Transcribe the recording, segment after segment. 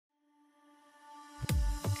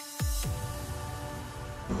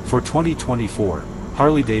For 2024,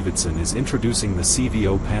 Harley-Davidson is introducing the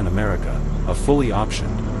CVO Pan America, a fully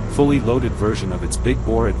optioned, fully loaded version of its big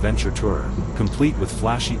bore adventure tourer, complete with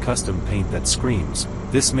flashy custom paint that screams.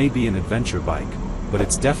 This may be an adventure bike, but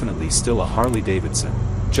it's definitely still a Harley-Davidson,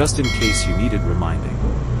 just in case you needed reminding.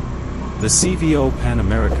 The CVO Pan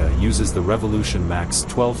America uses the Revolution Max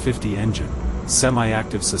 1250 engine,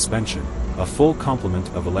 semi-active suspension, a full complement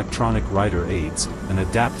of electronic rider aids, an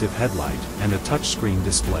adaptive headlight, and a touchscreen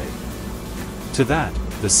display. To that,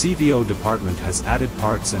 the CVO department has added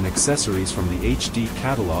parts and accessories from the HD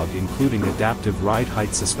catalog, including adaptive ride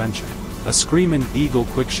height suspension, a Screamin Eagle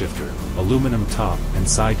quickshifter, aluminum top and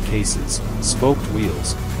side cases, spoked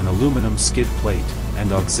wheels, an aluminum skid plate,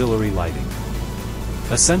 and auxiliary lighting.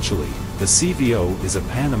 Essentially, the CVO is a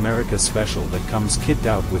Pan America special that comes kitted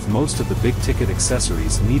out with most of the big-ticket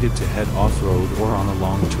accessories needed to head off-road or on a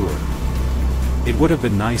long tour. It would have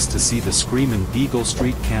been nice to see the Screamin Eagle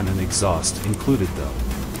Street Cannon exhaust included though.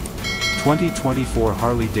 2024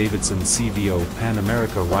 Harley-Davidson CVO Pan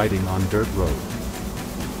America riding on dirt road.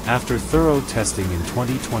 After thorough testing in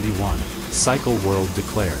 2021, Cycle World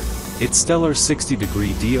declared its stellar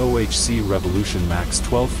 60-degree DOHC Revolution Max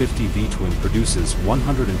 1250 V-twin produces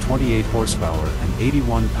 128 horsepower and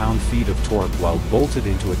 81 pound-feet of torque while bolted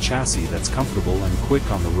into a chassis that's comfortable and quick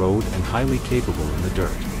on the road and highly capable in the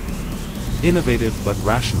dirt. Innovative but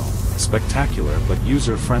rational, spectacular but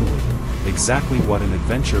user-friendly, exactly what an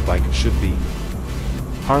adventure bike should be.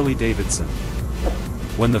 Harley-Davidson.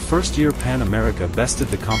 When the first-year Pan America bested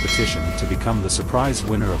the competition to become the surprise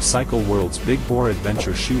winner of Cycle World's Big Bore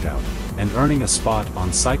Adventure Shootout, and earning a spot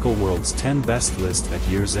on Cycle World's 10 Best list at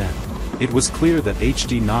year's end, it was clear that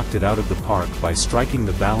HD knocked it out of the park by striking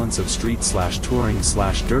the balance of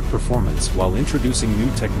street/touring/dirt performance while introducing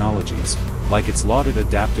new technologies, like its lauded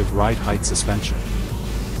adaptive ride height suspension.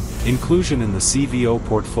 Inclusion in the CVO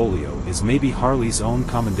portfolio is maybe Harley's own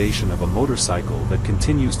commendation of a motorcycle that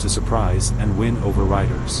continues to surprise and win over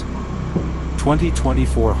riders.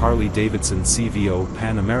 2024 Harley-Davidson CVO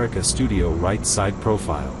Pan America Studio right side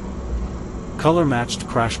profile. Color-matched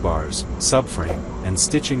crash bars, subframe, and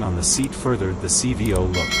stitching on the seat furthered the CVO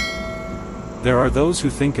look. There are those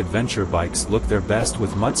who think adventure bikes look their best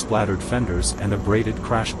with mud-splattered fenders and abraded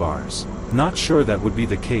crash bars. Not sure that would be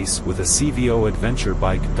the case with a CVO adventure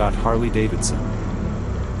bike. Harley-Davidson.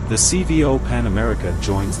 The CVO Pan America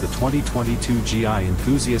joins the 2022 GI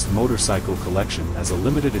Enthusiast Motorcycle Collection as a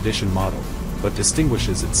limited edition model, but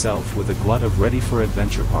distinguishes itself with a glut of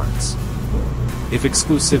ready-for-adventure parts. If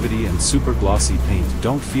exclusivity and super glossy paint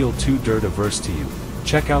don't feel too dirt-averse to you,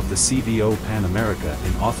 check out the CVO Pan America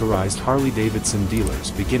in authorized Harley-Davidson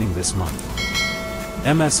dealers beginning this month.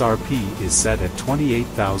 MSRP is set at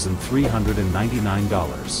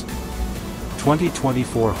 $28,399.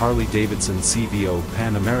 2024 Harley-Davidson CVO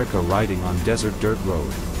Pan America riding on desert dirt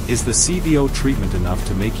road. Is the CVO treatment enough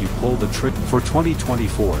to make you pull the trigger? For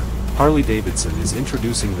 2024, Harley-Davidson is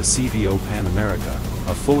introducing the CVO Pan America,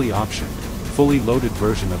 a fully optioned, fully loaded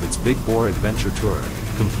version of its big bore adventure tourer,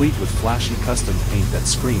 complete with flashy custom paint that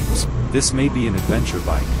screams. This may be an adventure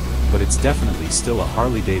bike, but it's definitely still a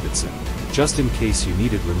Harley-Davidson, just in case you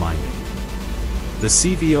needed reminding. The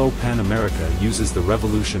CVO Pan America uses the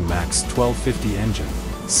Revolution Max 1250 engine,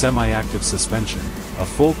 semi-active suspension, a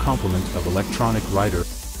full complement of electronic rider